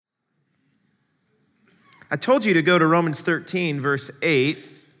I told you to go to Romans 13, verse 8,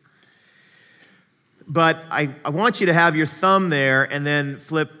 but I want you to have your thumb there and then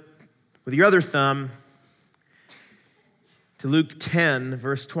flip with your other thumb to Luke 10,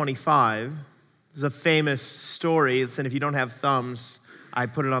 verse 25. This is a famous story. And if you don't have thumbs, I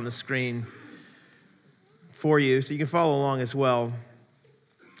put it on the screen for you so you can follow along as well.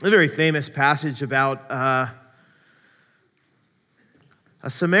 A very famous passage about a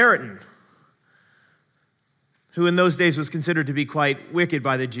Samaritan who in those days was considered to be quite wicked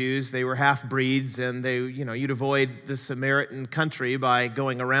by the Jews. They were half-breeds, and you'd avoid the Samaritan country by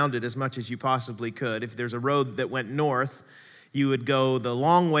going around it as much as you possibly could. If there's a road that went north, you would go the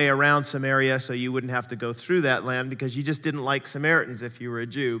long way around Samaria so you wouldn't have to go through that land because you just didn't like Samaritans if you were a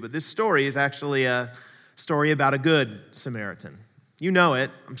Jew. But this story is actually a story about a good Samaritan. You know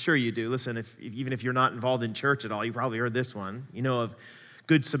it. I'm sure you do. Listen, even if you're not involved in church at all, you probably heard this one. You know of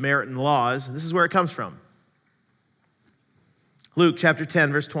Good Samaritan laws. This is where it comes from. Luke chapter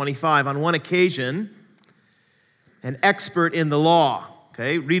 10, verse 25. On one occasion, an expert in the law,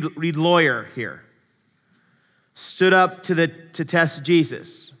 okay, read lawyer here, stood up to test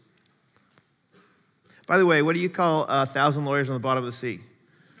Jesus. By the way, what do you call 1,000 lawyers on the bottom of the sea?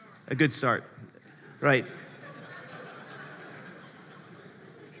 A good start. Right.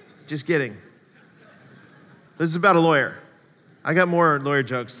 Just kidding. This is about a lawyer. I got more lawyer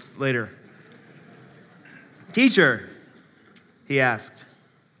jokes later. Teacher, he asked,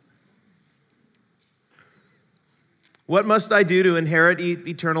 what must I do to inherit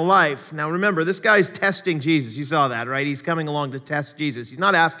eternal life? Now remember, this guy's testing Jesus. You saw that, right? He's coming along to test Jesus. He's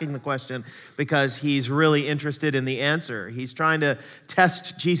not asking the question because he's really interested in the answer. He's trying to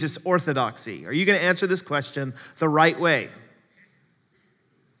test Jesus' orthodoxy. Are you going to answer this question the right way?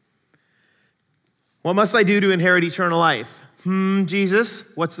 What must I do to inherit eternal life? Jesus,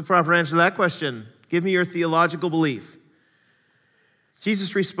 what's the proper answer to that question? Give me your theological belief.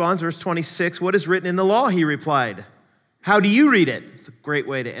 Jesus responds, verse 26, what is written in the law? He replied. How do you read it? It's a great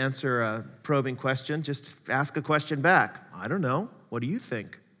way to answer a probing question. Just ask a question back. I don't know. What do you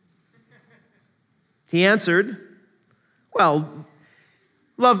think? He answered, well,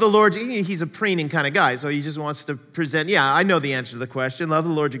 love the Lord. He's a preening kind of guy, so he just wants to present, I know the answer to the question. Love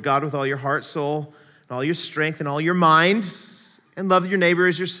the Lord your God with all your heart, soul, and all your strength, and all your mind, and love your neighbor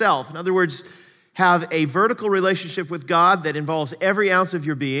as yourself. In other words, have a vertical relationship with God that involves every ounce of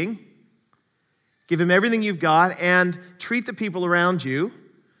your being. Give him everything you've got and treat the people around you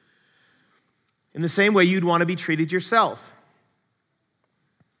in the same way you'd want to be treated yourself.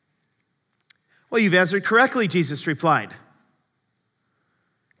 Well, you've answered correctly, Jesus replied.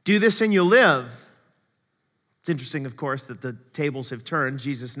 Do this and you'll live. It's interesting, of course, that the tables have turned.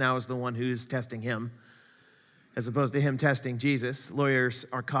 Jesus now is the one who's testing him, as opposed to him testing Jesus. Lawyers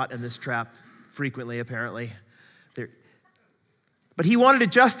are caught in this trap frequently, apparently. But he wanted to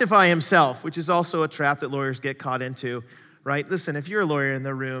justify himself, which is also a trap that lawyers get caught into, right? Listen, if you're a lawyer in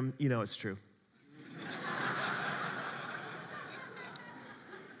the room, you know it's true.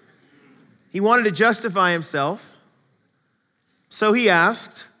 He wanted to justify himself, so he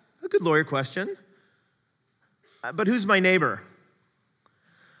asked, a good lawyer question, but who's my neighbor?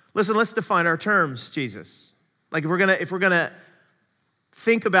 Listen, let's define our terms, Jesus. Like if we're gonna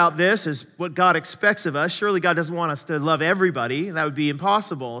think about this as what God expects of us, surely God doesn't want us to love everybody. That would be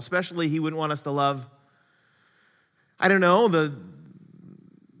impossible. Especially he wouldn't want us to love, I don't know, the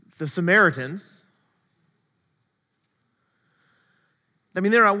Samaritans. I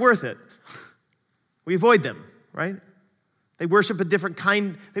mean, they're not worth it. We avoid them, right? They worship a different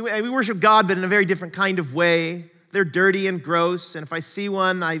kind. We worship God, but in a very different kind of way. They're dirty and gross, and if I see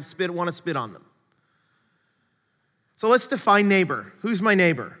one, I want to spit on them. So let's define neighbor. Who's my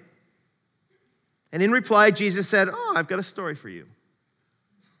neighbor? And in reply, Jesus said, I've got a story for you.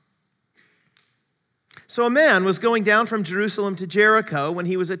 So a man was going down from Jerusalem to Jericho when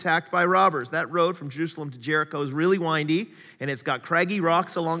he was attacked by robbers. That road from Jerusalem to Jericho is really windy, and it's got craggy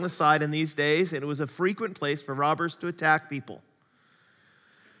rocks along the side in these days, and it was a frequent place for robbers to attack people.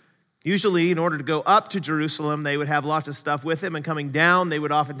 Usually, in order to go up to Jerusalem, they would have lots of stuff with them, and coming down, they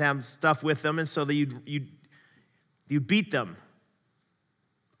would often have stuff with them, and so you beat them.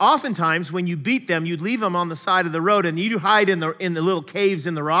 Oftentimes, when you beat them, you'd leave them on the side of the road and you'd hide in the little caves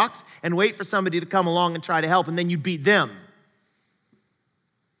in the rocks and wait for somebody to come along and try to help, and then you'd beat them.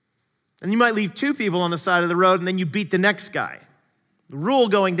 And you might leave two people on the side of the road and then you beat the next guy. The rule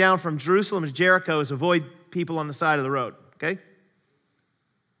going down from Jerusalem to Jericho is avoid people on the side of the road, okay?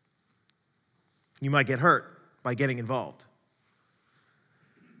 You might get hurt by getting involved.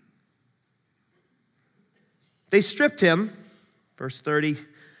 They stripped him, verse 30,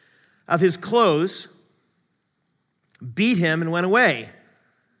 of his clothes beat him, and went away,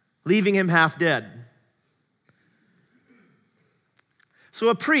 leaving him half dead. So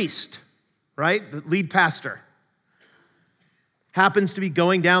a priest, right, the lead pastor, happens to be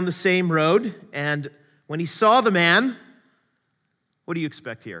going down the same road, and when he saw the man, what do you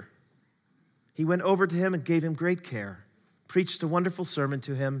expect here? He went over to him and gave him great care, preached a wonderful sermon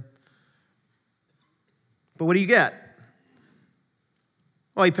to him. But what do you get?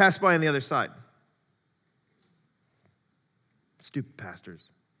 Well, he passed by on the other side. Stupid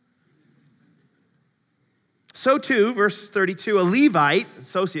pastors. So too, verse 32, a Levite,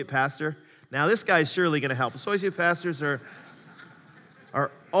 associate pastor. Now this guy's surely going to help. Associate pastors are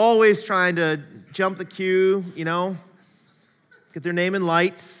always trying to jump the queue, get their name in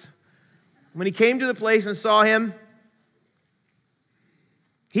lights. When he came to the place and saw him,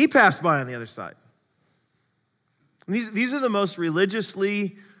 he passed by on the other side. And these are the most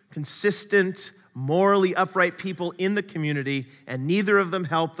religiously consistent, morally upright people in the community, and neither of them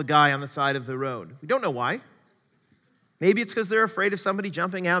helped the guy on the side of the road. We don't know why. Maybe it's because they're afraid of somebody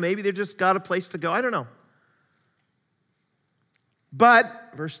jumping out. Maybe they've just got a place to go. I don't know.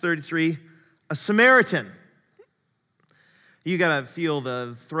 But, verse 33, a Samaritan. You got to feel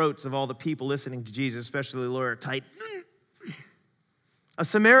the throats of all the people listening to Jesus, especially the lawyer, tight. A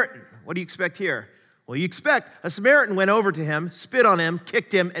Samaritan. What do you expect here? Well, you expect a Samaritan went over to him, spit on him,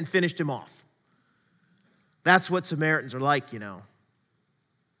 kicked him, and finished him off. That's what Samaritans are like, A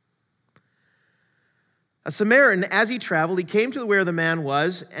Samaritan, as he traveled, he came to where the man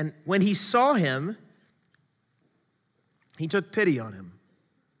was, and when he saw him, he took pity on him.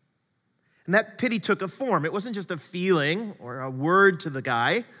 And that pity took a form. It wasn't just a feeling or a word to the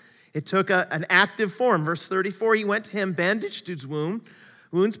guy. It took an active form. Verse 34, he went to him, bandaged his wounds,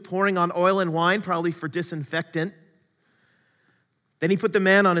 pouring on oil and wine, probably for disinfectant. Then he put the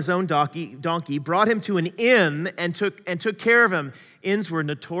man on his own donkey, brought him to an inn, and took care of him. Inns were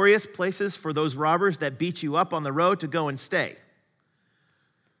notorious places for those robbers that beat you up on the road to go and stay.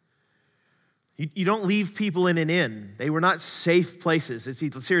 You don't leave people in an inn. They were not safe places.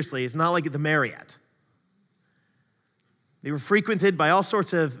 Seriously, it's not like the Marriott. They were frequented by all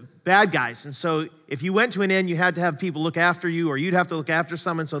sorts of bad guys. And so if you went to an inn, you had to have people look after you, or you'd have to look after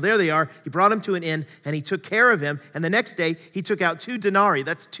someone. So there they are. He brought him to an inn, and he took care of him. And the next day, he took out 2 denarii.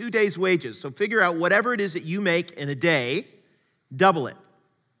 That's 2 days' wages. So figure out whatever it is that you make in a day, double it.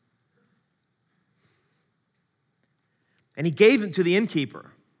 And he gave it to the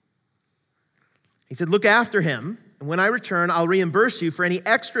innkeeper. He said, look after him, and when I return, I'll reimburse you for any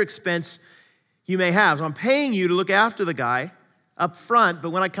extra expense you may have. So I'm paying you to look after the guy up front,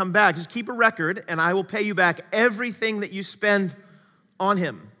 but when I come back, just keep a record, and I will pay you back everything that you spend on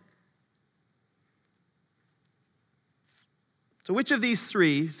him. So which of these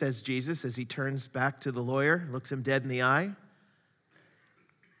 3, says Jesus, as he turns back to the lawyer, looks him dead in the eye,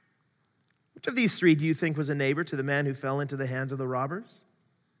 which of these 3 do you think was a neighbor to the man who fell into the hands of the robbers?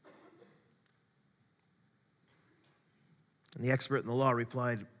 And the expert in the law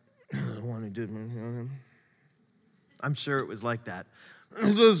replied, the one who did. I'm sure it was like that.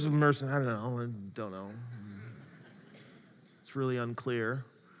 This mercy, I don't know. It's really unclear.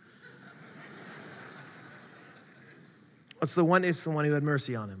 It's the one who had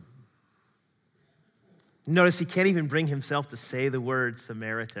mercy on him. Notice he can't even bring himself to say the word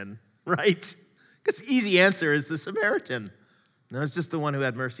Samaritan, right? Because the easy answer is the Samaritan. No, it's just the one who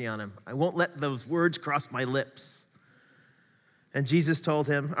had mercy on him. I won't let those words cross my lips. And Jesus told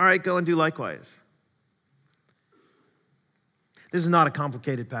him, all right, go and do likewise. This is not a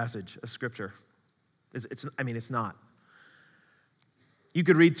complicated passage of Scripture. It's not. You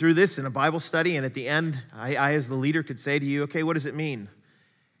could read through this in a Bible study, and at the end, I as the leader could say to you, okay, what does it mean?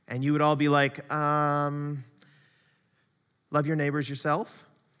 And you would all be like, love your neighbor as yourself?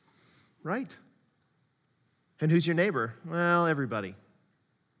 Right. And who's your neighbor? Well, everybody.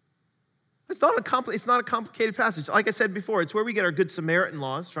 It's not a complicated passage. Like I said before, it's where we get our Good Samaritan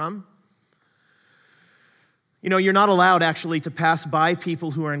laws from. You're not allowed actually to pass by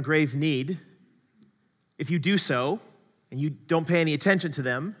people who are in grave need. If you do so, and you don't pay any attention to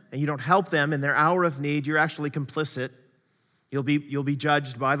them, and you don't help them in their hour of need, you're actually complicit. You'll be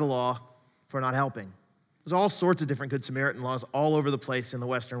judged by the law for not helping. There's all sorts of different Good Samaritan laws all over the place in the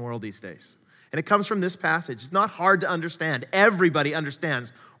Western world these days. And it comes from this passage. It's not hard to understand. Everybody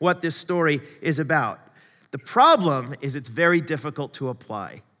understands what this story is about. The problem is it's very difficult to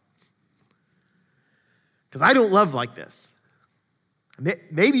apply. Because I don't love like this.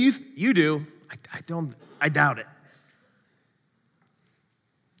 Maybe you do. I doubt it.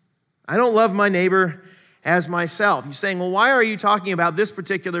 I don't love my neighbor, as myself. You're saying, well, why are you talking about this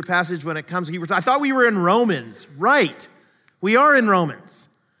particular passage when it comes to Hebrews? I thought we were in Romans. Right. We are in Romans.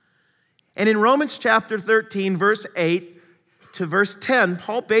 And in Romans chapter 13, verse 8 to verse 10,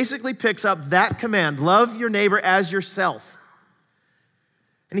 Paul basically picks up that command, love your neighbor as yourself.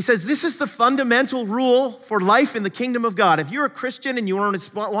 And he says, this is the fundamental rule for life in the kingdom of God. If you're a Christian and you want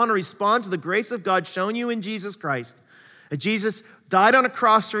to respond to the grace of God shown you in Jesus Christ, that Jesus died on a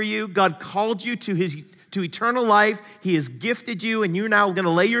cross for you, God called you to eternal life, he has gifted you, and you're now going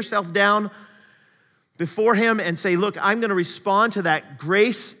to lay yourself down before him and say, look, I'm going to respond to that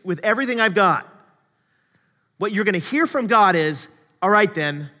grace with everything I've got. What you're going to hear from God is, all right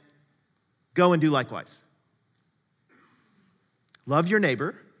then, go and do likewise. Love your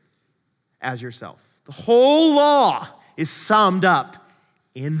neighbor as yourself. The whole law is summed up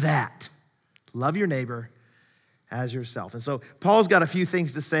in that. Love your neighbor as yourself. And so Paul's got a few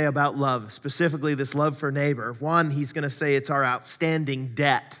things to say about love, specifically this love for neighbor. One, he's going to say it's our outstanding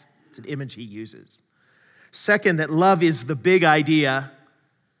debt. It's an image he uses. Second, that love is the big idea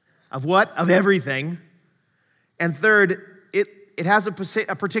of what? Of everything. And third, it has a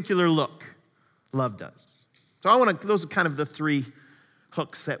particular look. Love does. So those are kind of the three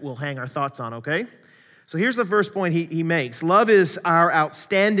hooks that we'll hang our thoughts on, okay? So here's the first point he makes. Love is our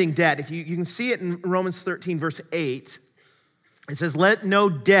outstanding debt. If you can see it in Romans 13, verse 8. It says, let no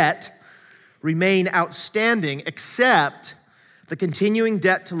debt remain outstanding except the continuing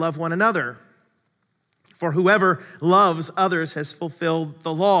debt to love one another. For whoever loves others has fulfilled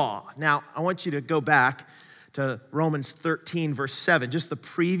the law. Now, I want you to go back to Romans 13, verse 7, just the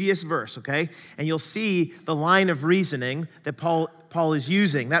previous verse, okay? And you'll see the line of reasoning that Paul is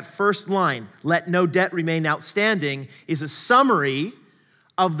using. That first line, let no debt remain outstanding, is a summary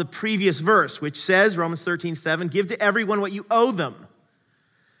of the previous verse, which says, Romans 13, 7, give to everyone what you owe them.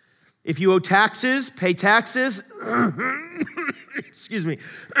 If you owe taxes, pay taxes. Excuse me.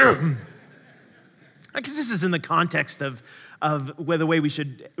 I guess this is in the context of the way we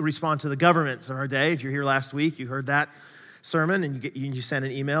should respond to the governments of our day. If you're here last week, you heard that sermon and you sent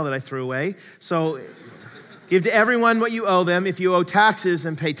an email that I threw away. So give to everyone what you owe them. If you owe taxes,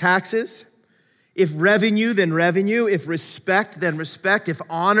 then pay taxes. If revenue, then revenue. If respect, then respect. If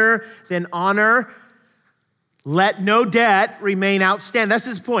honor, then honor. Let no debt remain outstanding. That's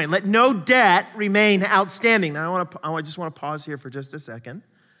his point. Let no debt remain outstanding. Now, I just want to pause here for just a second.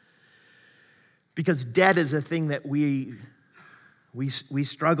 Because debt is a thing that we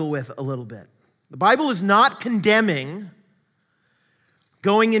struggle with a little bit. The Bible is not condemning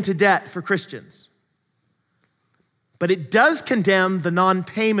going into debt for Christians, but it does condemn the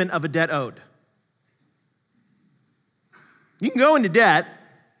non-payment of a debt owed. You can go into debt,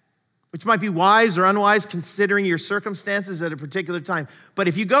 which might be wise or unwise considering your circumstances at a particular time, but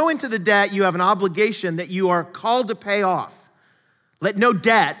if you go into the debt, you have an obligation that you are called to pay off. Let no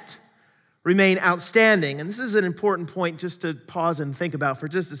debt remain outstanding. And this is an important point just to pause and think about for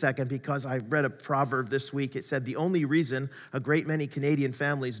just a second, because I read a proverb this week. It said the only reason a great many Canadian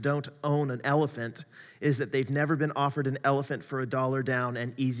families don't own an elephant is that they've never been offered an elephant for $1 down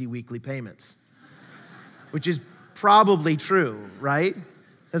and easy weekly payments, which is probably true, right?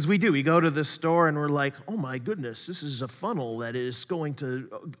 As we do, we go to the store and we're like, oh my goodness, this is a funnel that is going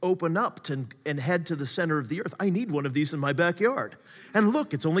to open up and head to the center of the earth. I need one of these in my backyard. And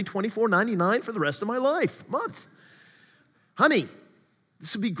look, it's only $24.99 for the rest of my month. Honey,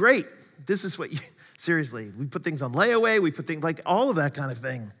 this would be great. This is what seriously, we put things on layaway, we put things like all of that kind of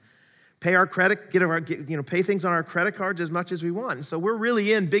thing. Pay our credit, pay things on our credit cards as much as we want. And so we're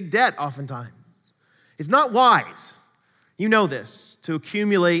really in big debt oftentimes. It's not wise, you know this, to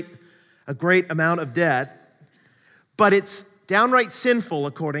accumulate a great amount of debt, but it's downright sinful,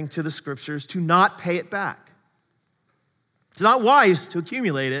 according to the scriptures, to not pay it back. It's not wise to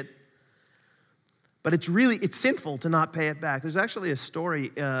accumulate it, but it's sinful to not pay it back. There's actually a story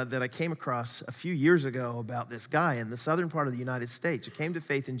that I came across a few years ago about this guy in the southern part of the United States who came to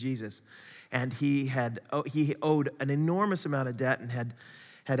faith in Jesus, and he owed an enormous amount of debt and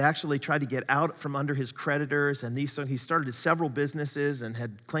had actually tried to get out from under his creditors, and so he started several businesses and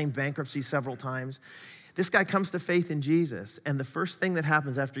had claimed bankruptcy several times. This guy comes to faith in Jesus, and the first thing that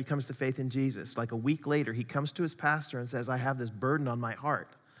happens after he comes to faith in Jesus, like a week later, he comes to his pastor and says, I have this burden on my heart.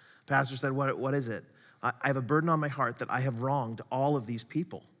 The pastor said, what is it? I have a burden on my heart that I have wronged all of these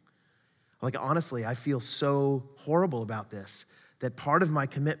people. Like, honestly, I feel so horrible about this, that part of my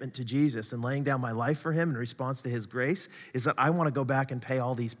commitment to Jesus and laying down my life for him in response to his grace is that I want to go back and pay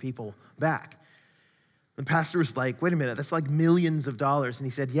all these people back. The pastor was like, wait a minute, that's like millions of dollars. And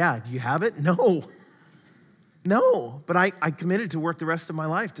he said, yeah, do you have it? No. No, but I committed to work the rest of my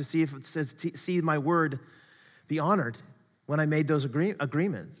life to see if it says, see my word be honored when I made those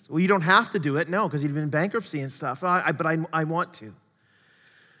agreements. Well, you don't have to do it. No, because he'd been in bankruptcy and stuff. But I want to.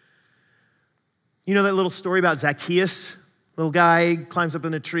 You know that little story about Zacchaeus? Little guy climbs up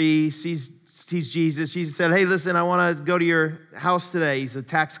in a tree, sees Jesus. Jesus said, hey, listen, I want to go to your house today. He's a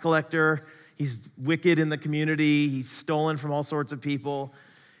tax collector. He's wicked in the community. He's stolen from all sorts of people.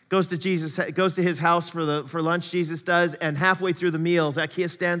 Goes to his house for lunch, Jesus does, and halfway through the meal,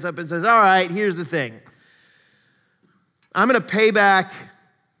 Zacchaeus stands up and says, all right, here's the thing. I'm going to pay back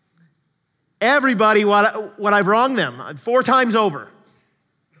everybody what I've wronged them 4 times over.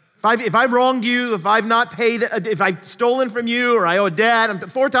 If I've wronged you, if I've not paid, if I've stolen from you or I owe a debt,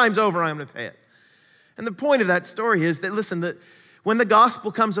 4 times over I'm going to pay it. And the point of that story is that, listen, that when the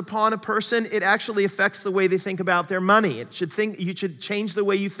gospel comes upon a person, it actually affects the way they think about their money. You should change the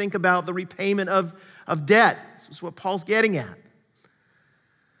way you think about the repayment of debt. This is what Paul's getting at.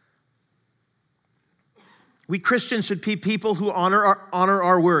 We Christians should be people who honor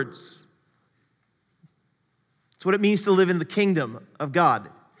our words. It's what it means to live in the kingdom of God.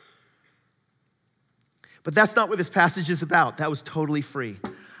 But that's not what this passage is about. That was totally free.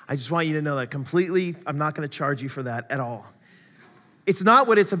 I just want you to know that completely. I'm not going to charge you for that at all. It's not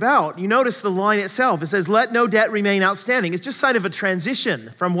what it's about. You notice the line itself. It says, let no debt remain outstanding. It's just kind of a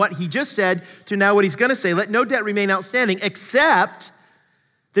transition from what he just said to now what he's going to say. Let no debt remain outstanding, except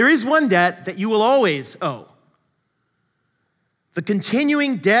there is one debt that you will always owe. The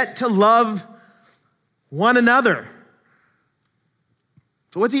continuing debt to love one another.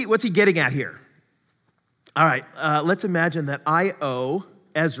 So what's he getting at here? All right, let's imagine that I owe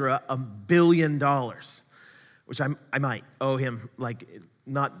Ezra $1 billion. Which I might owe him, like,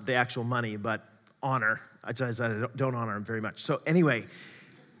 not the actual money, but honor. I don't honor him very much. So anyway,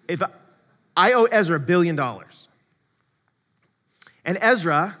 if I owe Ezra $1 billion, and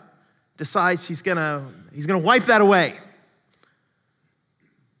Ezra decides he's gonna wipe that away,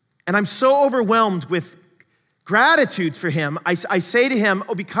 and I'm so overwhelmed with gratitude for him, I say to him,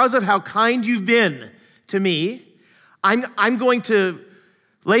 oh, because of how kind you've been to me, I'm going to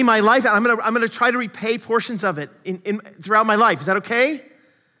lay my life out. I'm going to try to repay portions of it throughout my life. Is that okay?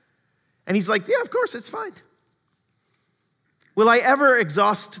 And he's like, yeah, of course, it's fine. Will I ever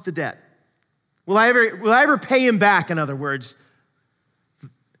exhaust the debt? Will I ever pay him back, in other words,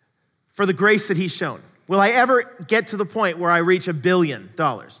 for the grace that he's shown? Will I ever get to the point where I reach $1 billion?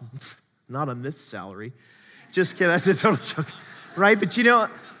 Not on this salary. Just kidding, that's a total joke, right? But you know,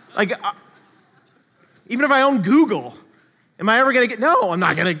 like, even if I own Google, am I ever going to get? No, I'm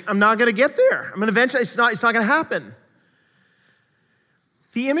not going to get there. Eventually, it's not going to happen.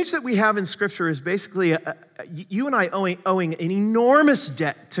 The image that we have in Scripture is basically you and I owing an enormous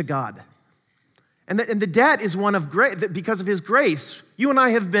debt to God, and the debt is one of grace. Because of His grace, you and I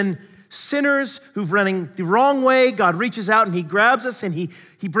have been sinners who've running the wrong way. God reaches out and He grabs us and He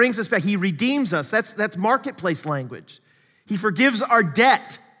brings us back. He redeems us. That's marketplace language. He forgives our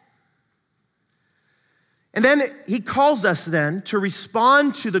debt. And then He calls us then to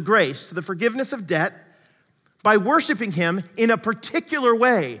respond to the grace, to the forgiveness of debt, by worshiping Him in a particular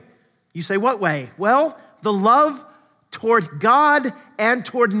way. You say, what way? Well, the love toward God and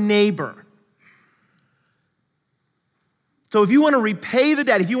toward neighbor. So if you want to repay the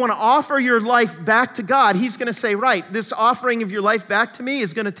debt, if you want to offer your life back to God, He's going to say, right, this offering of your life back to me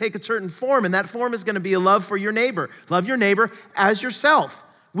is going to take a certain form, and that form is going to be a love for your neighbor. Love your neighbor as yourself.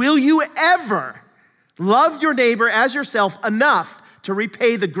 Will you ever love your neighbor as yourself enough to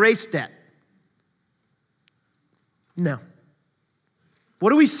repay the grace debt? No. What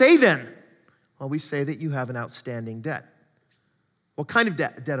do we say then? Well, we say that you have an outstanding debt. What kind of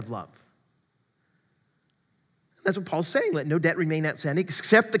debt? A debt of love. That's what Paul's saying. Let no debt remain outstanding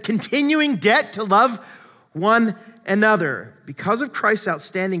except the continuing debt to love one another. Because of Christ's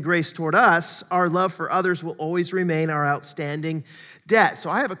outstanding grace toward us, our love for others will always remain our outstanding debt. So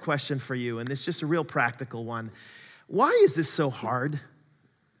I have a question for you, and it's just a real practical one. Why is this so hard?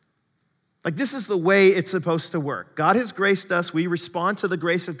 Like, this is the way it's supposed to work. God has graced us. We respond to the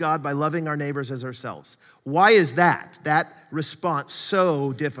grace of God by loving our neighbors as ourselves. Why is that response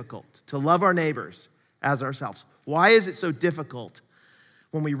so difficult, to love our neighbors as ourselves? Why is it so difficult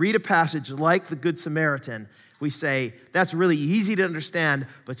when we read a passage like the Good Samaritan? We say, that's really easy to understand,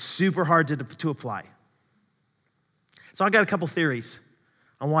 but super hard to apply. So I got a couple theories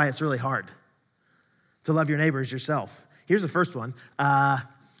on why it's really hard to love your neighbor as yourself. Here's the first one.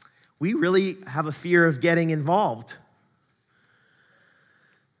 We really have a fear of getting involved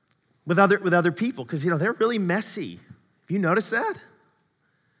with other people because, they're really messy. Have you noticed that?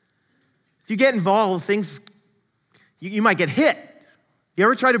 If you get involved, things You might get hit. You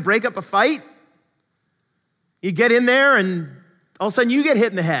ever try to break up a fight? You get in there and all of a sudden you get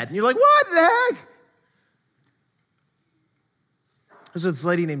hit in the head. And you're like, what the heck? There's this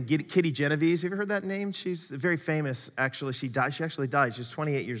lady named Kitty Genovese. Have you heard that name? She's very famous, actually. She actually died. She was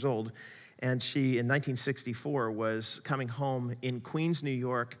 28 years old. And she, in 1964, was coming home in Queens, New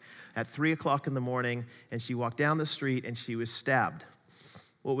York at 3 o'clock in the morning. And she walked down the street and she was stabbed.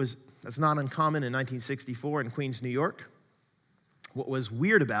 That's not uncommon in 1964 in Queens, New York. What was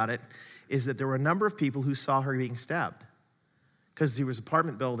weird about it is that there were a number of people who saw her being stabbed because there was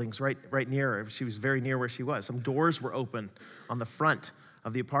apartment buildings right near her. She was very near where she was. Some doors were open on the front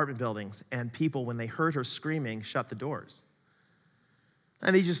of the apartment buildings, and people, when they heard her screaming, shut the doors.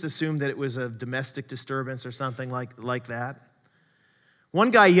 And they just assumed that it was a domestic disturbance or something like that.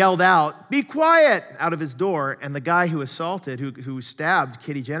 One guy yelled out, "Be quiet," out of his door, and the guy who assaulted, who stabbed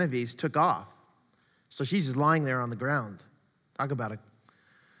Kitty Genovese, took off. So she's just lying there on the ground. Talk about a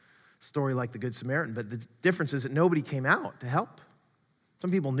story like the Good Samaritan, but the difference is that nobody came out to help.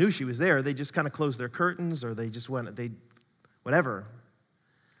 Some people knew she was there. They just kind of closed their curtains, or they just whatever.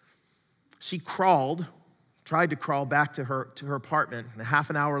 She tried to crawl back to her apartment, and half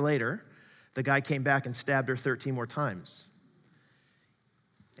an hour later, the guy came back and stabbed her 13 more times.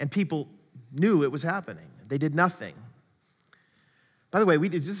 And people knew it was happening. They did nothing. By the way,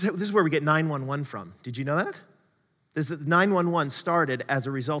 this is where we get 911 from. Did you know that? 911 started as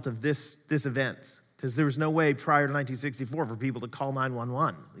a result of this event, because there was no way prior to 1964 for people to call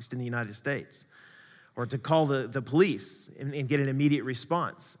 911, at least in the United States, or to call the police and get an immediate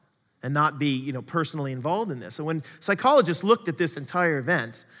response and not be, personally involved in this. So when psychologists looked at this entire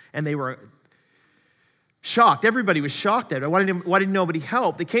event and they were shocked, everybody was shocked at it. Why didn't nobody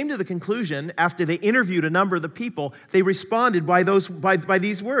help? They came to the conclusion, after they interviewed a number of the people, they responded by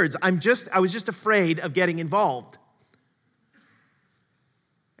these words: I was just afraid of getting involved.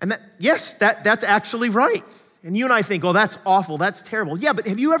 And that's actually right. And you and I think, oh, that's awful, that's terrible. Yeah, but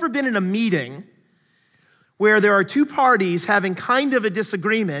have you ever been in a meeting where there are two parties having kind of a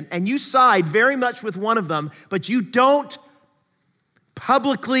disagreement and you side very much with one of them, but you don't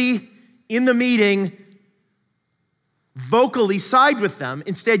publicly in the meeting vocally side with them?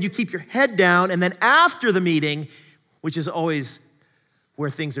 Instead, you keep your head down, and then after the meeting, which is always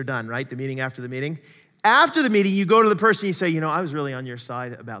where things are done, right? The meeting after the meeting. After the meeting, you go to the person, you say, I was really on your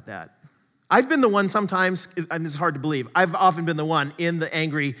side about that. I've been the one sometimes, and this is hard to believe, I've often been the one in the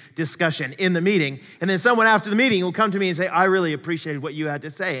angry discussion in the meeting, and then someone after the meeting will come to me and say, I really appreciated what you had to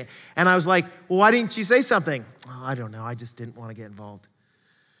say. And I was like, well, why didn't you say something? Oh, I don't know, I just didn't want to get involved.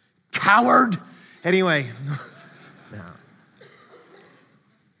 Coward! Anyway, no.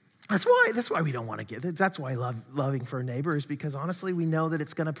 That's why we don't want to get, that's why loving for a neighbor is because honestly, we know that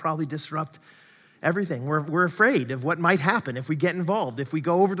it's going to probably disrupt everything. We're afraid of what might happen if we get involved. If we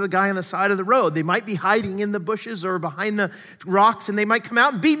go over to the guy on the side of the road, they might be hiding in the bushes or behind the rocks, and they might come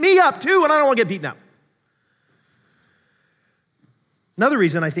out and beat me up too, and I don't want to get beaten up. Another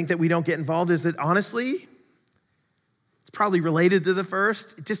reason I think that we don't get involved is that honestly, it's probably related to the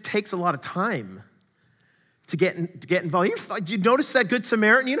first. It just takes a lot of time to get involved. You notice that Good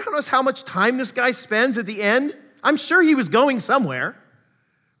Samaritan? You notice how much time this guy spends at the end? I'm sure he was going somewhere.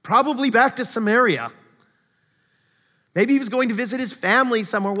 Probably back to Samaria. Maybe he was going to visit his family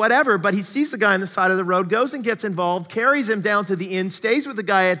somewhere, whatever, but he sees the guy on the side of the road, goes and gets involved, carries him down to the inn, stays with the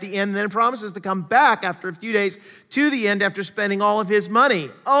guy at the inn, and then promises to come back after a few days to the inn after spending all of his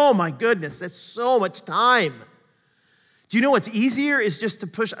money. Oh my goodness, that's so much time. Do you know what's easier is just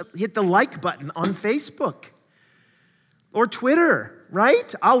to hit the like button on Facebook or Twitter,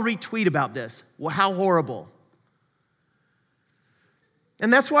 right? I'll retweet about this. Well, how horrible.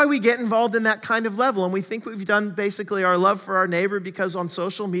 And that's why we get involved in that kind of level. And we think we've done basically our love for our neighbor because on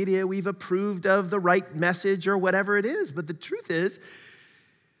social media we've approved of the right message or whatever it is. But the truth is,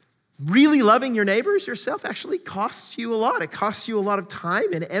 really loving your neighbors yourself actually costs you a lot. It costs you a lot of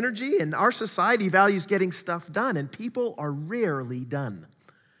time and energy. And our society values getting stuff done. And people are rarely done.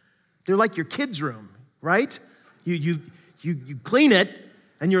 They're like your kid's room, right? You clean it.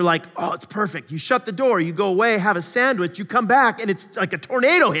 And you're like, oh, it's perfect. You shut the door, you go away, have a sandwich, you come back, and it's like a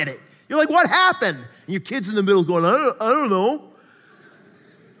tornado hit it. You're like, what happened? And your kid's in the middle going, I don't know.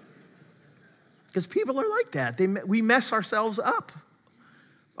 Because people are like that. We mess ourselves up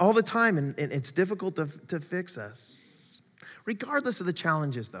all the time, and it's difficult to fix us. Regardless of the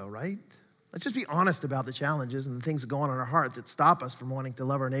challenges, though, right? Let's just be honest about the challenges and the things that go on in our heart that stop us from wanting to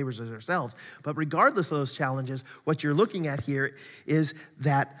love our neighbors as ourselves. But regardless of those challenges, what you're looking at here is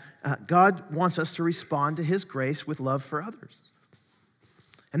that God wants us to respond to his grace with love for others.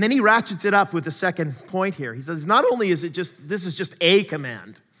 And then he ratchets it up with the second point here. He says, not only is this is just a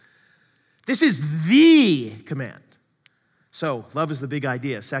command, this is the command. So, love is the big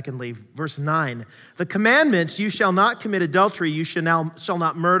idea. Secondly, verse 9, the commandments, you shall not commit adultery, you shall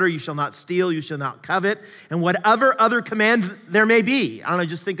not murder, you shall not steal, you shall not covet, and whatever other command there may be. I don't know,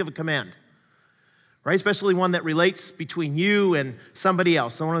 just think of a command, right? Especially one that relates between you and somebody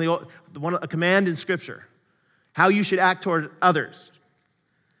else. So a command in Scripture, how you should act toward others.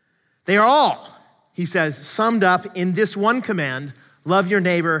 They are all, he says, summed up in this one command, love your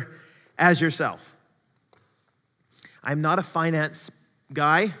neighbor as yourself. I'm not a finance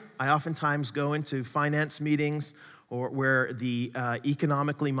guy. I oftentimes go into finance meetings or where the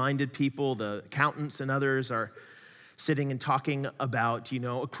economically minded people, the accountants and others are sitting and talking about,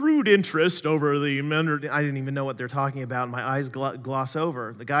 accrued interest over the I didn't even know what they're talking about, and my eyes gloss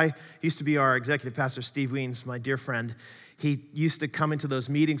over. The guy used to be our executive pastor, Steve Weens, my dear friend. He used to come into those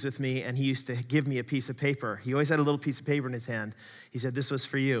meetings with me, and he used to give me a piece of paper. He always had a little piece of paper in his hand. He said, this was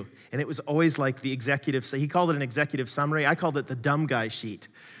for you. And it was always like the executive, so he called it an executive summary. I called it the dumb guy sheet,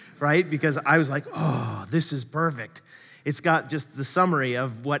 right? Because I was like, oh, this is perfect. It's got just the summary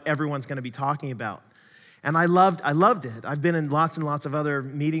of what everyone's going to be talking about. And I loved it. I've been in lots and lots of other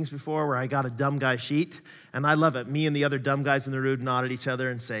meetings before where I got a dumb guy sheet, and I love it. Me and the other dumb guys in the room nod at each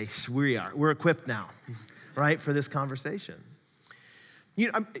other and say, we're equipped now, right, for this conversation.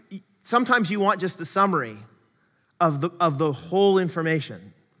 Sometimes you want just the summary of the whole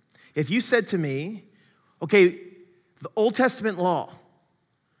information. If you said to me, okay, the Old Testament law,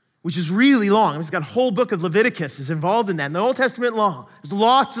 which is really long, it's got a whole book of Leviticus is involved in that. In the Old Testament law, there's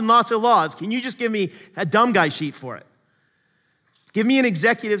lots and lots of laws. Can you just give me a dumb guy sheet for it? Give me an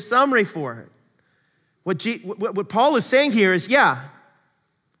executive summary for it. What Paul is saying here is,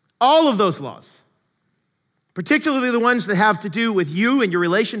 all of those laws, particularly the ones that have to do with you and your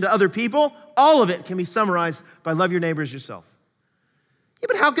relation to other people, all of it can be summarized by love your neighbor as yourself. Yeah,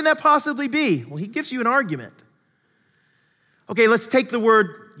 but how can that possibly be? Well, he gives you an argument. Okay, let's take the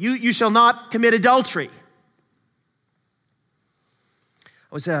word, you shall not commit adultery.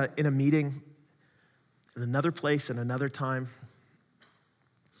 I was in a meeting in another place and another time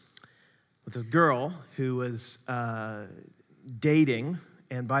with a girl who was dating,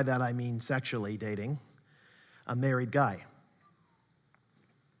 and by that I mean sexually dating, a married guy.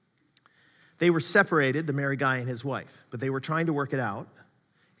 They were separated, the married guy and his wife, but they were trying to work it out,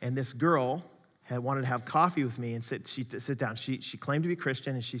 and this girl had wanted to have coffee with me and sit down. She claimed to be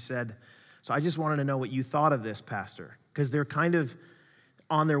Christian, and she said, so I just wanted to know what you thought of this, Pastor, because they're kind of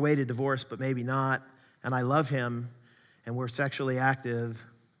on their way to divorce, but maybe not, and I love him, and we're sexually active.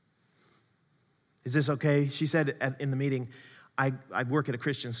 Is this okay? She said in the meeting, I work at a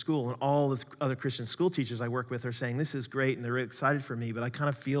Christian school, and all the other Christian school teachers I work with are saying, this is great, and they're really excited for me, but I kind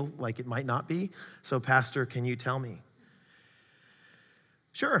of feel like it might not be. So, Pastor, can you tell me?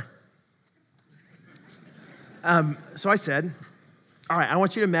 Sure. So I said, all right, I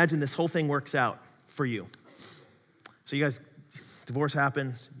want you to imagine this whole thing works out for you. So you guys, divorce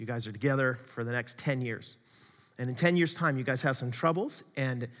happens, you guys are together for the next 10 years. And in 10 years' time, you guys have some troubles,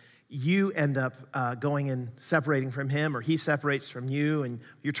 and you end up going and separating from him, or he separates from you, and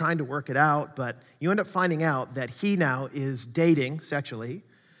you're trying to work it out, but you end up finding out that he now is dating sexually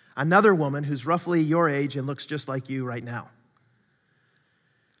another woman who's roughly your age and looks just like you right now.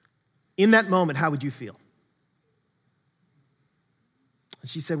 In that moment, how would you feel? And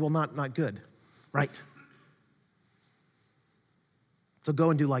she said, well, not good. Right. So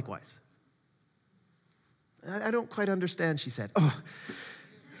go and do likewise. I don't quite understand, she said. Oh.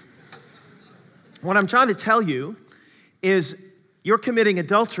 What I'm trying to tell you is you're committing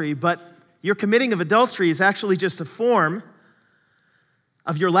adultery, but your committing of adultery is actually just a form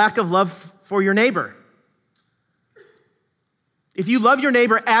of your lack of love for your neighbor. If you love your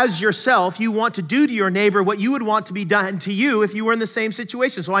neighbor as yourself, you want to do to your neighbor what you would want to be done to you if you were in the same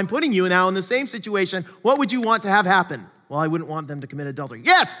situation. So I'm putting you now in the same situation. What would you want to have happen? Well, I wouldn't want them to commit adultery.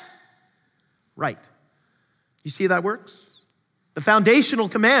 Yes! Right. You see how that works? The foundational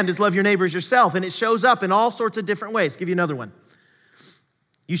command is love your neighbor as yourself, and it shows up in all sorts of different ways. I'll give you another one.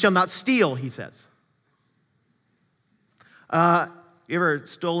 You shall not steal, he says. You ever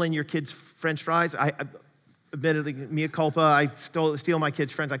stolen your kids' French fries? Admittedly, mea culpa, I steal my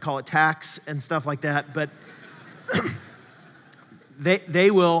kids' friends. I call it tax and stuff like that. But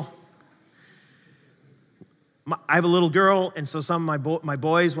they will. I have a little girl, and so some of my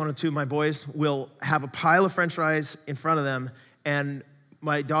boys, one or two of my boys, will have a pile of French fries in front of them, and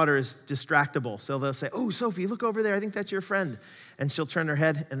my daughter is distractible. So they'll say, oh, Sophie, look over there. I think that's your friend. And she'll turn her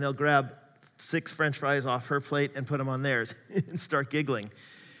head, and they'll grab 6 French fries off her plate and put them on theirs and start giggling.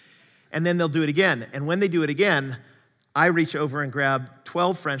 And then they'll do it again. And when they do it again, I reach over and grab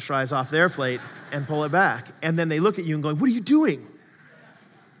 12 French fries off their plate and pull it back. And then they look at you and go, what are you doing?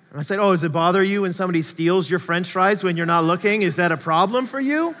 And I said, oh, does it bother you when somebody steals your French fries when you're not looking? Is that a problem for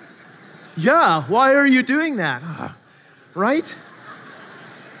you? Yeah, why are you doing that? Right?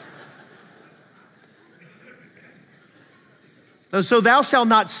 So thou shalt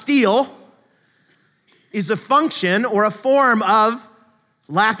not steal is a function or a form of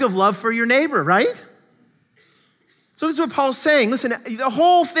lack of love for your neighbor, right? So this is what Paul's saying. Listen, the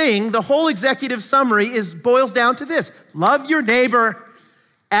whole thing, the whole executive summary boils down to this. Love your neighbor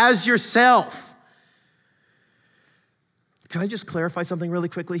as yourself. Can I just clarify something really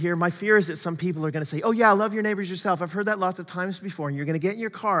quickly here? My fear is that some people are going to say, oh yeah, love your neighbor as yourself. I've heard that lots of times before. And you're going to get in your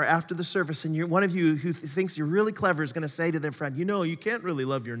car after the service and one of you who thinks you're really clever is going to say to their friend, you can't really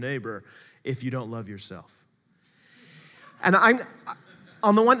love your neighbor if you don't love yourself. And I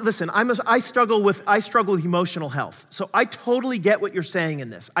struggle with emotional health. So I totally get what you're saying in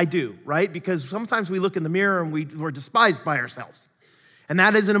this. I do, right? Because sometimes we look in the mirror and we're despised by ourselves. And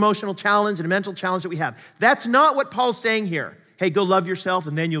that is an emotional challenge and a mental challenge that we have. That's not what Paul's saying here. Hey, go love yourself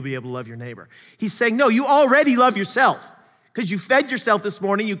and then you'll be able to love your neighbor. He's saying, no, you already love yourself because you fed yourself this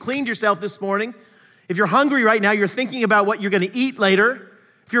morning, you cleaned yourself this morning. If you're hungry right now, you're thinking about what you're going to eat later.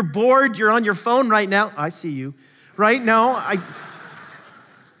 If you're bored, you're on your phone right now. I see you. Right? No,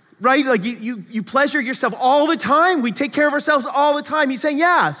 right? Like you pleasure yourself all the time. We take care of ourselves all the time. He's saying,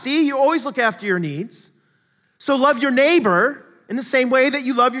 yeah, see, you always look after your needs. So love your neighbor in the same way that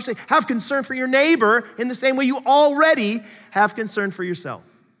you love yourself. Have concern for your neighbor in the same way you already have concern for yourself.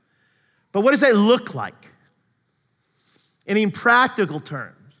 But what does that look like? In practical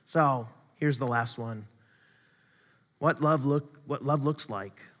terms. So here's the last one. What love looks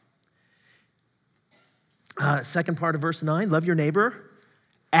like. Second part of verse 9, love your neighbor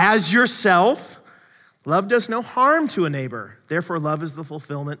as yourself. Love does no harm to a neighbor. Therefore, love is the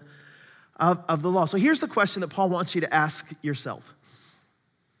fulfillment of the law. So here's the question that Paul wants you to ask yourself.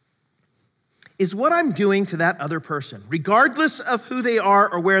 Is what I'm doing to that other person, regardless of who they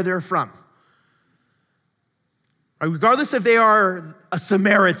are or where they're from, regardless if they are a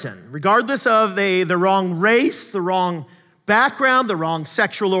Samaritan, regardless of the wrong race, the wrong background, the wrong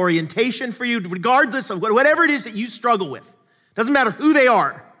sexual orientation for you, regardless of whatever it is that you struggle with, doesn't matter who they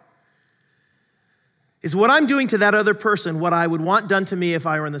are, is what I'm doing to that other person what I would want done to me if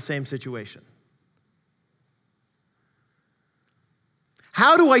I were in the same situation?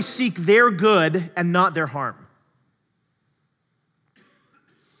 How do I seek their good and not their harm?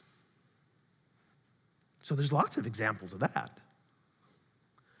 So there's lots of examples of that.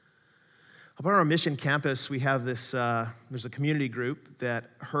 Up on our mission campus, we have this, there's a community group that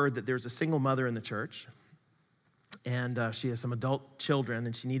heard that there's a single mother in the church, and she has some adult children,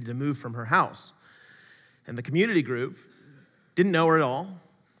 and she needed to move from her house. And the community group didn't know her at all,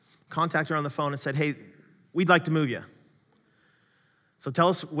 contacted her on the phone and said, hey, we'd like to move you. So tell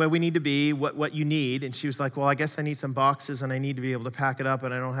us where we need to be, what you need. And she was like, well, I guess I need some boxes and I need to be able to pack it up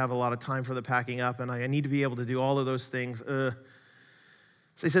and I don't have a lot of time for the packing up and I need to be able to do all of those things. So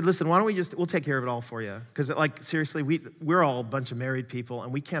they said, listen, why don't we'll take care of it all for you. Because seriously, we're all a bunch of married people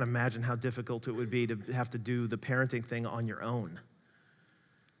and we can't imagine how difficult it would be to have to do the parenting thing on your own.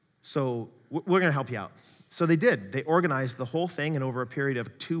 So we're going to help you out. So they did. They organized the whole thing, and over a period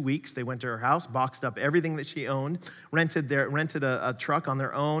of 2 weeks, they went to her house, boxed up everything that she owned, rented a truck on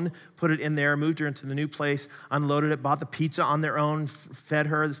their own, put it in there, moved her into the new place, unloaded it, bought the pizza on their own, fed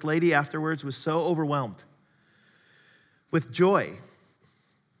her. This lady afterwards was so overwhelmed with joy.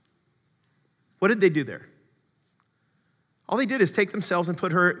 What did they do there? All they did is take themselves and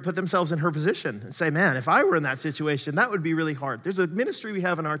put themselves in her position and say, man, if I were in that situation, that would be really hard. There's a ministry we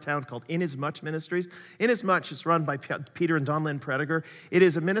have in our town called Inasmuch Ministries. Inasmuch is run by Peter and Don Lynn Prediger. It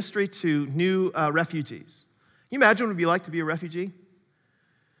is a ministry to new refugees. Can you imagine what it would be like to be a refugee?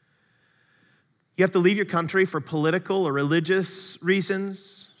 You have to leave your country for political or religious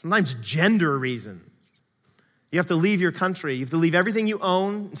reasons, sometimes gender reasons. You have to leave your country. You have to leave everything you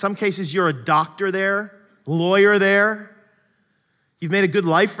own. In some cases, you're a doctor there, lawyer there. You've made a good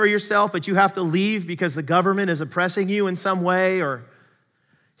life for yourself, but you have to leave because the government is oppressing you in some way, or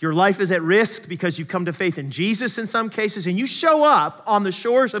your life is at risk because you've come to faith in Jesus in some cases, and you show up on the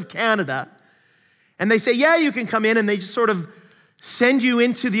shores of Canada, and they say, yeah, you can come in, and they just sort of send you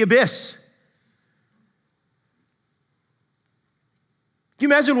into the abyss. Can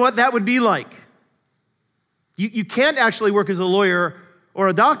you imagine what that would be like? You can't actually work as a lawyer or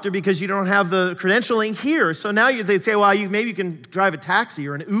a doctor because you don't have the credentialing here. So now they say, well, maybe you can drive a taxi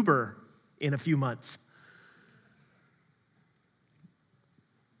or an Uber in a few months.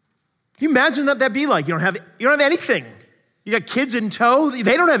 Can you imagine what that'd be like? You don't have anything. You got kids in tow, they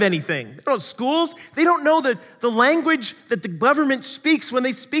don't have anything. They don't have schools, they don't know the language that the government speaks when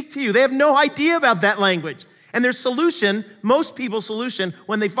they speak to you. They have no idea about that language. And their solution, most people's solution,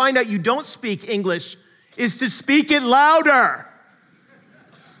 when they find out you don't speak English, is to speak it louder.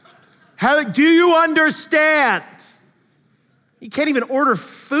 Do you understand? You can't even order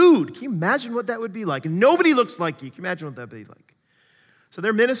food. Can you imagine what that would be like? And nobody looks like you. Can you imagine what that would be like? So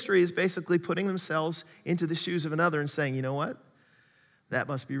their ministry is basically putting themselves into the shoes of another and saying, you know what? That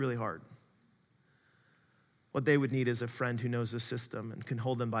must be really hard. What they would need is a friend who knows the system and can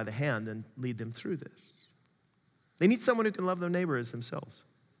hold them by the hand and lead them through this. They need someone who can love their neighbor as themselves.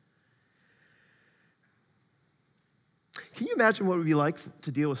 Can you imagine what it would be like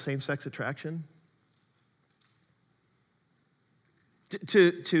to deal with same-sex attraction?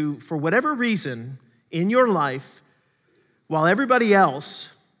 For whatever reason in your life, while everybody else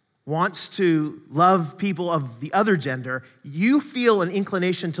wants to love people of the other gender, you feel an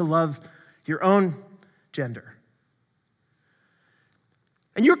inclination to love your own gender.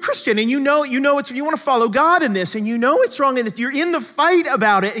 And you're a Christian, and you know you want to follow God in this, and you know it's wrong, and you're in the fight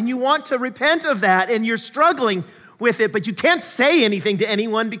about it, and you want to repent of that, and you're struggling with it, but you can't say anything to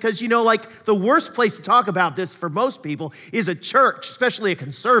anyone because the worst place to talk about this for most people is a church, especially a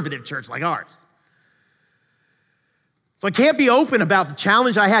conservative church like ours. So I can't be open about the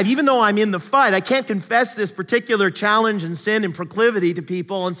challenge I have. Even though I'm in the fight, I can't confess this particular challenge and sin and proclivity to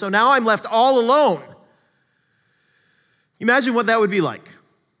people, and so now I'm left all alone. Imagine what that would be like,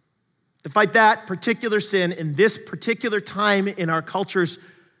 to fight that particular sin in this particular time in our culture's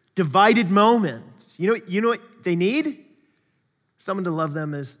divided moment. You know what they need? Someone to love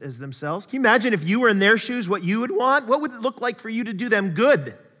them as themselves. Can you imagine if you were in their shoes, what you would want? What would it look like for you to do them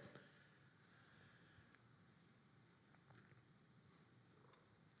good?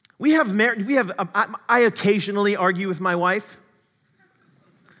 I occasionally argue with my wife.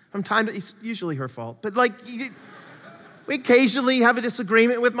 It's usually her fault, but we occasionally have a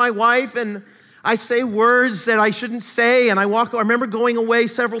disagreement with my wife, and I say words that I shouldn't say, and I remember going away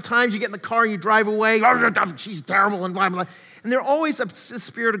several times. You get in the car and you drive away, she's terrible, and blah, blah, blah. And the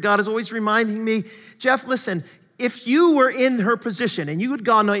Spirit of God is always reminding me, Jeff, listen, if you were in her position and you had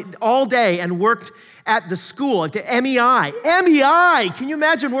gone all day and worked at the school, at the MEI, can you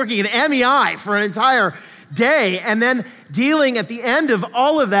imagine working at MEI for an entire day and then dealing at the end of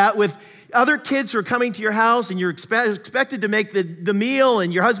all of that with other kids who are coming to your house and you're expected to make the meal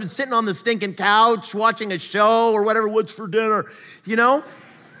and your husband's sitting on the stinking couch watching a show or whatever, what's for dinner,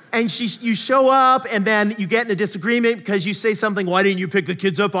 And you show up and then you get in a disagreement because you say something, why didn't you pick the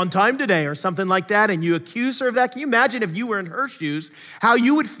kids up on time today or something like that, and you accuse her of that. Can you imagine if you were in her shoes, how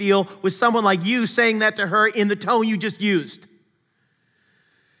you would feel with someone like you saying that to her in the tone you just used?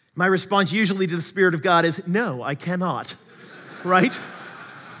 My response usually to the Spirit of God is, no, I cannot, right?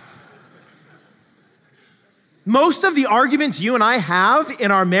 Most of the arguments you and I have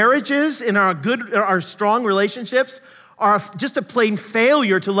in our marriages, in our strong relationships, are just a plain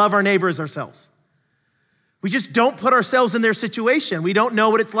failure to love our neighbor as ourselves. We just don't put ourselves in their situation. We don't know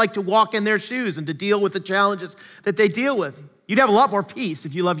what it's like to walk in their shoes and to deal with the challenges that they deal with. You'd have a lot more peace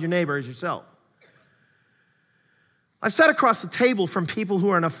if you love your neighbor as yourself. I've sat across the table from people who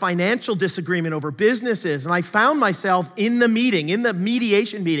are in a financial disagreement over businesses, and I found myself in the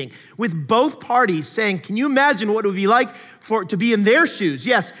mediation meeting, with both parties saying, can you imagine what it would be like to be in their shoes?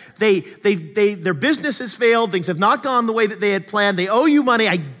 Yes, their business has failed, things have not gone the way that they had planned, they owe you money,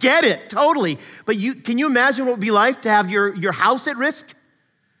 I get it, totally. But can you imagine what it would be like to have your house at risk?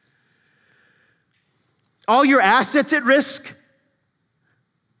 All your assets at risk?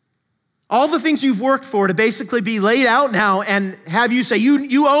 All the things you've worked for to basically be laid out now and have you say,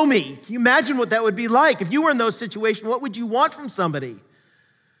 you owe me. Can you imagine what that would be like? If you were in those situations, what would you want from somebody?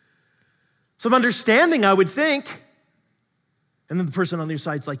 Some understanding, I would think. And then the person on the other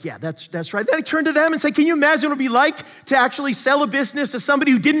side's like, yeah, that's right. Then I turn to them and say, can you imagine what it would be like to actually sell a business to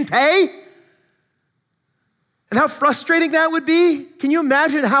somebody who didn't pay? And how frustrating that would be? Can you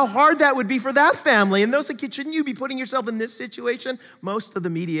imagine how hard that would be for that family? And those like, shouldn't you be putting yourself in this situation? Most of the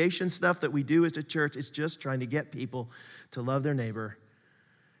mediation stuff that we do as a church is just trying to get people to love their neighbor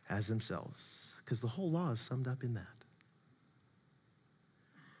as themselves, because the whole law is summed up in that.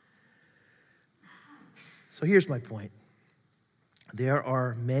 So here's my point. There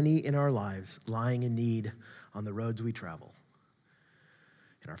are many in our lives lying in need on the roads we travel,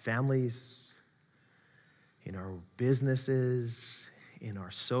 in our families, in our businesses, in our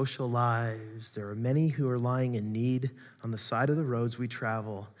social lives. There are many who are lying in need on the side of the roads we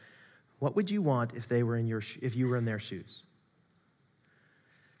travel. What would you want if you were in their shoes?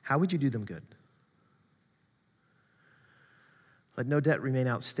 how would you do them good? Let no debt remain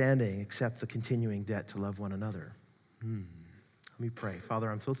outstanding except the continuing debt to love one another. Let me pray.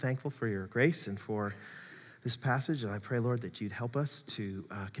 Father, I'm so thankful for your grace and for this passage, and I pray, Lord, that you'd help us to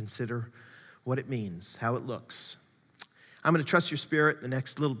consider what it means, how it looks. I'm going to trust your Spirit the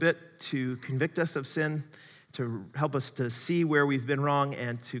next little bit to convict us of sin, to help us to see where we've been wrong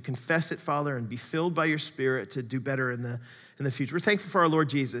and to confess it, Father, and be filled by your Spirit to do better in the future. We're thankful for our Lord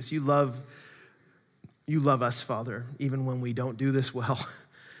Jesus. You love us, Father, even when we don't do this well.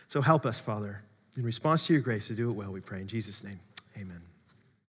 So help us, Father, in response to your grace to do it well, we pray in Jesus' name. Amen.